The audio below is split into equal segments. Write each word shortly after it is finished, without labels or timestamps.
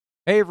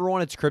Hey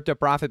everyone, it's Crypto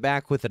Profit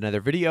back with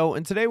another video,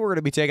 and today we're going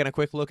to be taking a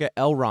quick look at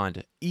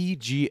Elrond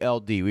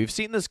EGLD. We've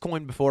seen this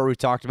coin before, we've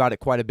talked about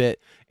it quite a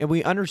bit, and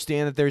we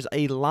understand that there's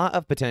a lot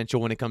of potential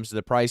when it comes to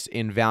the price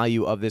and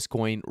value of this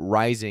coin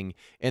rising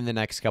in the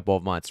next couple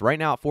of months. Right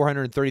now at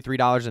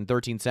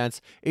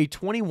 $433.13, a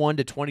 21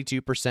 to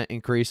 22%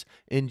 increase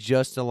in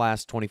just the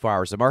last 24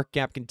 hours. The market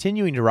cap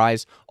continuing to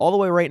rise all the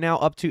way right now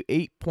up to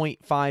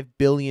 $8.5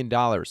 billion.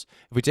 If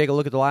we take a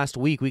look at the last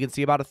week, we can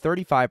see about a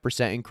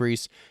 35%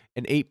 increase,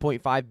 an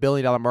 $8.5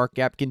 billion market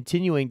cap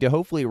continuing to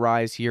hopefully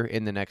rise here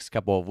in the next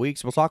couple of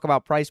weeks. We'll talk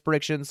about price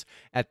predictions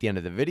at the end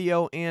of the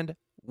video, and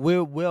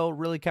we'll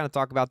really kind of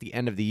talk about the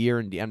end of the year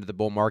and the end of the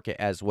bull market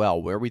as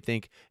well, where we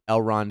think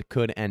Elrond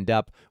could end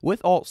up with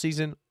alt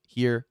season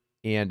here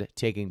and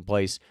taking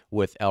place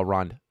with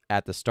Elrond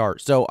at the start.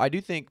 So I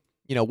do think,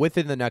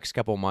 within the next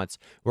couple of months,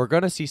 we're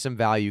going to see some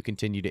value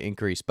continue to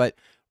increase. But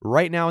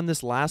right now in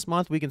this last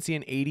month, we can see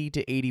an 80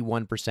 to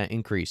 81%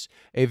 increase,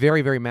 a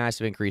very, very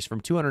massive increase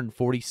from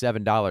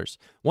 $247.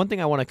 One thing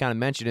I want to kind of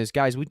mention is,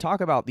 guys, we talk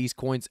about these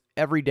coins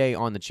every day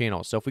on the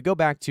channel. So if we go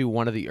back to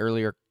one of the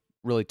earlier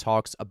really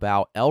talks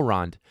about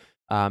Elrond,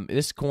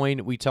 this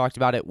coin, we talked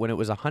about it when it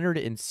was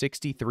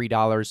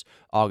 $163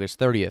 August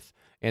 30th.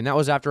 And that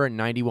was after a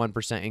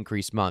 91%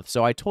 increase month.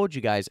 So I told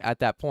you guys at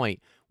that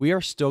point, we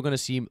are still going to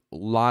see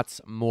lots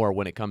more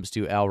when it comes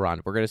to Elrond.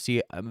 We're going to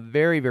see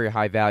very, very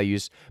high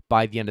values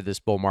by the end of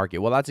this bull market.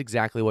 Well, that's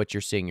exactly what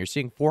you're seeing. You're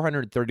seeing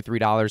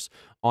 $433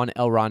 on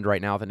Elrond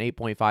right now with an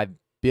 $8.5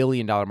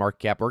 billion market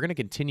cap. We're going to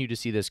continue to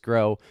see this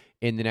grow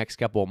in the next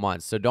couple of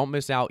months. So don't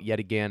miss out yet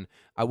again.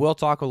 I will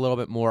talk a little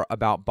bit more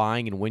about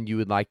buying and when you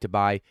would like to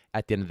buy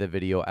at the end of the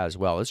video as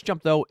well. Let's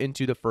jump, though,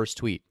 into the first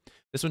tweet.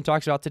 This one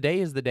talks about today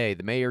is the day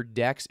the Mayor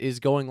DEX is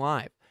going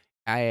live.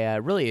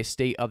 Really a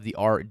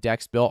state-of-the-art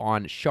DEX built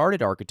on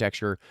sharded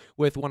architecture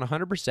with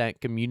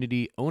 100%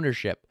 community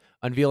ownership,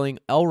 unveiling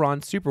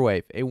Elrond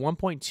Superwave, a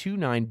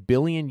 1.29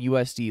 billion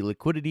USD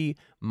liquidity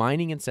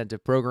mining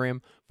incentive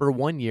program for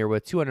 1 year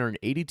with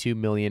 282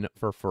 million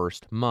for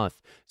first month.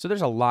 So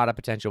there's a lot of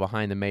potential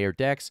behind the Mayor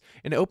DEX,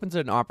 and it opens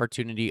an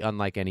opportunity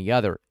unlike any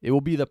other. It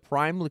will be the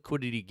prime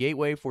liquidity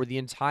gateway for the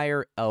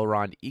entire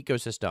Elrond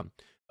ecosystem.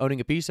 Owning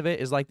a piece of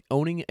it is like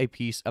owning a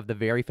piece of the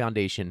very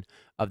foundation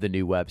of the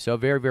new web. So a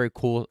very, very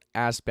cool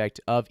aspect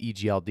of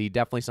EGLD.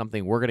 Definitely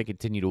something we're going to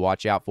continue to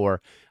watch out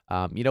for.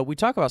 We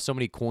talk about so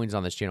many coins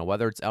on this channel,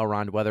 whether it's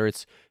Elrond, whether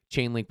it's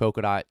Chainlink,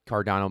 Polkadot,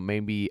 Cardano,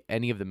 maybe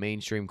any of the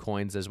mainstream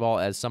coins, as well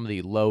as some of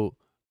the low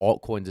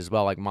altcoins as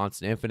well, like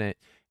Monster Infinite.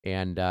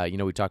 And,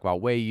 we talk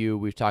about Wayu.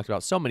 We've talked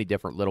about so many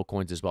different little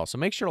coins as well. So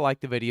make sure to like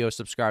the video,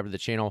 subscribe to the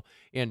channel,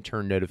 and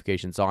turn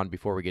notifications on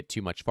before we get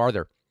too much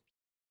farther.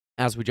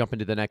 As we jump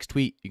into the next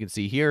tweet, you can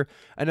see here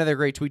another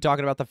great tweet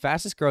talking about the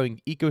fastest growing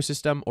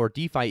ecosystem or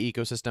DeFi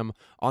ecosystem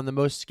on the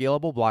most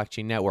scalable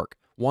blockchain network.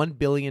 1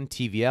 billion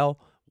TVL,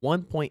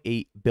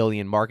 1.8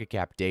 billion market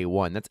cap day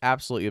one. That's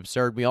absolutely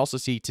absurd. We also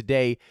see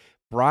today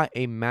brought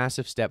a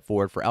massive step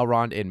forward for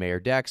Elrond and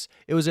Mayor DEX.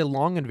 It was a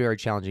long and very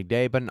challenging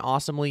day, but an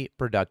awesomely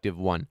productive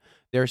one.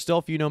 There are still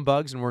a few known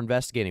bugs and we're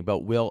investigating, but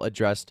we'll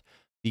address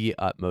the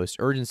utmost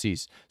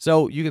urgencies.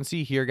 So you can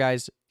see here,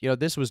 guys,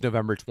 this was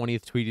November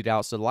 20th tweeted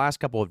out. So the last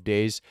couple of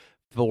days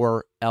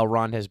for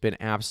Elrond has been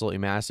absolutely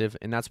massive.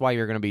 And that's why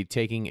you're going to be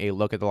taking a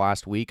look at the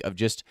last week of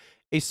just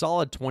a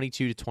solid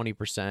 22 to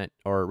 20%,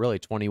 or really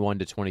 21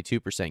 to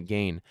 22%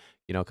 gain,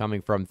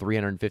 coming from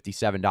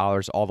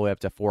 $357 all the way up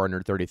to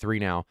 $433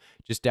 now.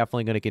 Just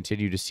definitely going to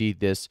continue to see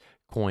this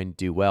coin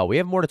do well. We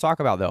have more to talk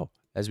about, though.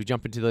 As we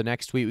jump into the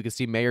next tweet, we can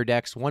see Mayor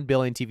DEX, 1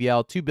 billion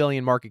TVL, 2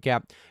 billion market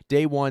cap,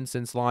 day one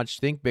since launch.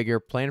 Think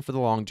bigger, plan for the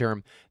long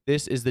term.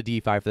 This is the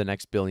DeFi for the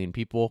next billion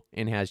people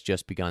and has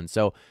just begun.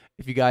 So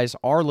if you guys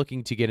are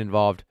looking to get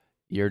involved,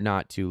 you're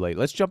not too late.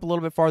 Let's jump a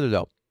little bit farther,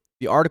 though.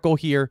 The article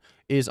here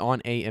is on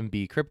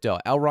AMB Crypto.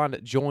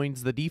 Elrond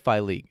joins the DeFi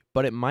League,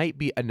 but it might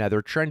be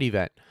another trend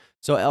event.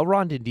 So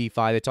Elrond and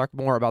DeFi, they talked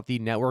more about the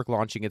network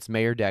launching its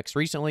Mayor DEX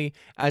recently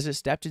as it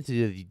stepped into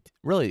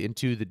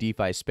the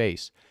DeFi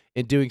space.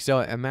 In doing so,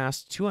 it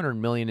amassed $200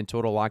 million in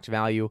total locked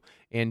value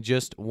in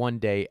just one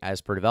day as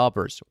per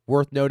developers.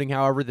 Worth noting,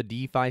 however, the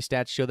DeFi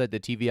stats show that the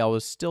TVL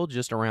was still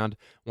just around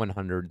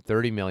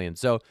 $130 million.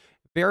 So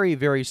very,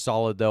 very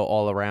solid, though,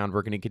 all around.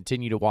 We're going to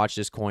continue to watch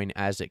this coin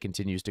as it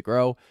continues to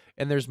grow,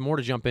 and there's more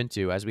to jump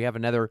into as we have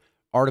another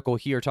article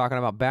here talking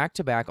about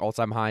back-to-back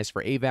all-time highs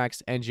for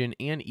AVAX, Engine,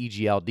 and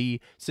EGLD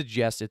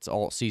suggests it's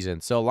alt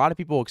season. So a lot of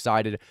people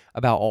excited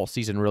about alt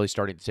season really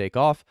starting to take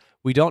off.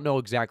 We don't know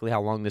exactly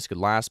how long this could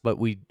last, but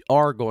we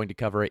are going to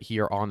cover it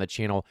here on the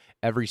channel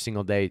every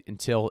single day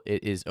until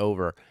it is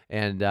over.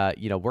 And,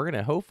 we're going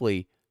to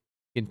hopefully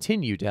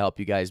continue to help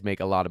you guys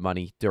make a lot of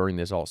money during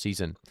this alt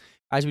season.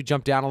 As we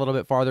jump down a little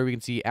bit farther, we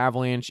can see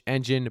Avalanche,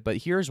 Engine, but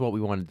here's what we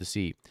wanted to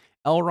see.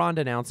 Elrond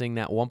announcing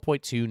that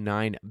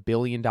 $1.29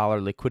 billion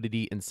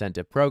liquidity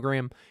incentive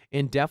program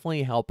and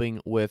definitely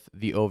helping with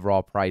the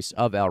overall price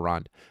of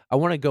Elrond. I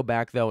want to go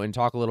back, though, and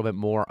talk a little bit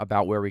more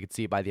about where we could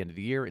see it by the end of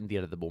the year and the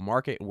end of the bull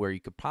market and where you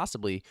could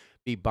possibly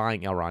be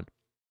buying Elrond.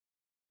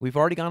 We've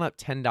already gone up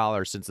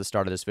 $10 since the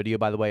start of this video,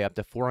 by the way, up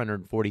to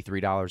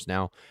 $443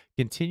 now.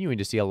 Continuing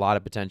to see a lot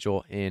of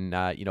potential in,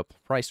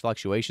 price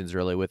fluctuations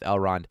really with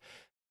Elrond.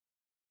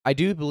 I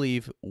do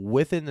believe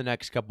within the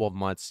next couple of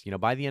months,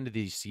 by the end of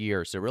this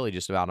year, so really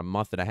just about a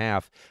month and a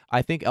half,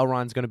 I think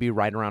Elrond's going to be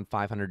right around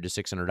 $500 to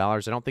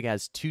 $600. I don't think it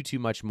has too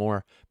much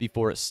more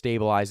before it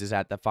stabilizes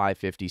at the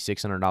 $550,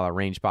 $600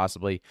 range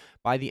possibly.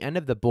 By the end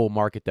of the bull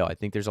market, though, I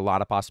think there's a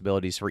lot of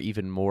possibilities for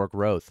even more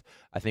growth.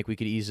 I think we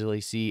could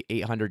easily see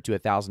 $800 to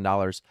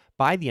 $1,000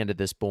 by the end of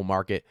this bull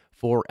market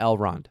for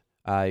Elrond.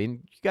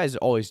 And you guys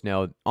always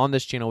know on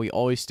this channel, we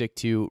always stick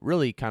to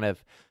really kind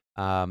of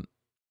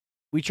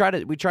we try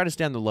to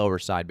stay on the lower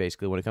side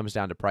basically when it comes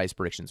down to price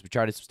predictions. We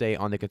try to stay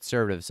on the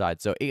conservative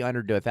side. So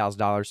 $800 to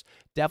 $1,000,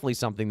 definitely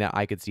something that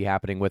I could see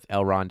happening with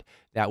Elrond.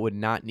 That would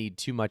not need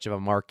too much of a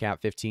market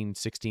cap, 15,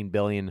 16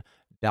 billion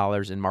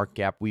dollars in market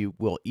cap. We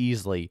will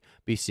easily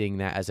be seeing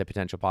that as a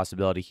potential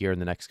possibility here in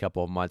the next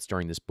couple of months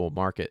during this bull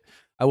market.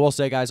 I will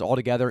say, guys, all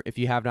together, if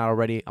you have not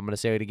already, I'm going to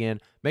say it again.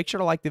 Make sure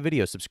to like the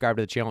video, subscribe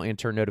to the channel, and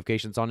turn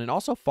notifications on, and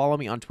also follow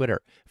me on Twitter.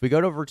 If we go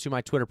over to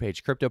my Twitter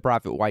page, Crypto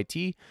Profit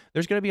YT,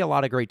 there's going to be a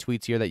lot of great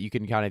tweets here that you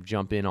can kind of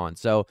jump in on.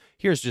 So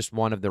here's just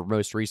one of the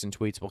most recent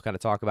tweets. We'll kind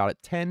of talk about it.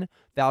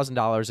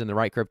 $10,000 in the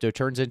right crypto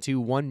turns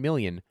into $1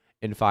 million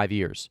in 5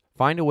 years.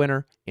 Find a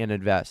winner and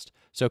invest.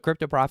 So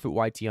Crypto Profit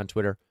YT on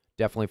Twitter.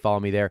 Definitely follow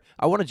me there.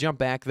 I want to jump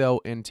back,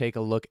 though, and take a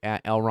look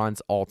at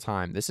Elrond's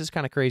all-time. This is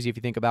kind of crazy if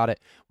you think about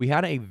it. We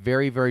had a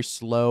very, very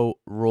slow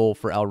roll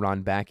for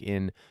Elrond back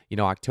in,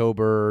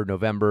 October,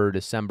 November,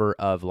 December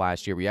of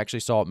last year. We actually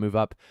saw it move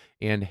up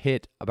and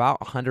hit about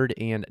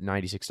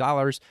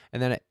 $196,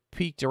 and then it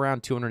peaked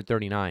around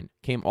 $239,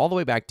 came all the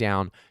way back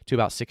down to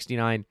about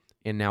 $69,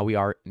 and now we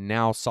are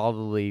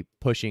solidly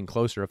pushing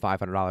closer to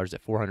 $500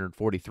 at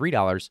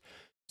 $443.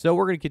 So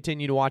we're going to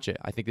continue to watch it.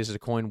 I think this is a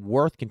coin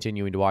worth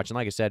continuing to watch. And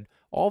like I said,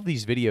 all of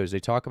these videos,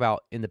 they talk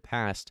about in the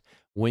past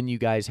when you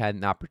guys had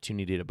an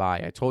opportunity to buy.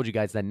 I told you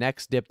guys the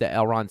next dip that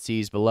Elrond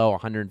sees below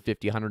 $150,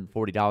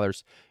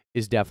 $140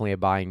 is definitely a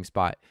buying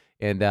spot.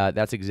 And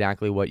that's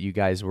exactly what you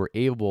guys were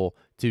able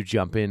to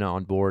jump in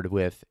on board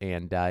with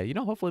and,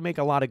 hopefully make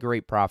a lot of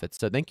great profits.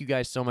 So thank you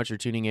guys so much for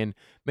tuning in.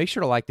 Make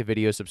sure to like the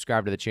video,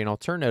 subscribe to the channel,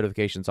 turn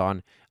notifications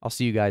on. I'll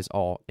see you guys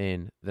all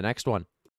in the next one.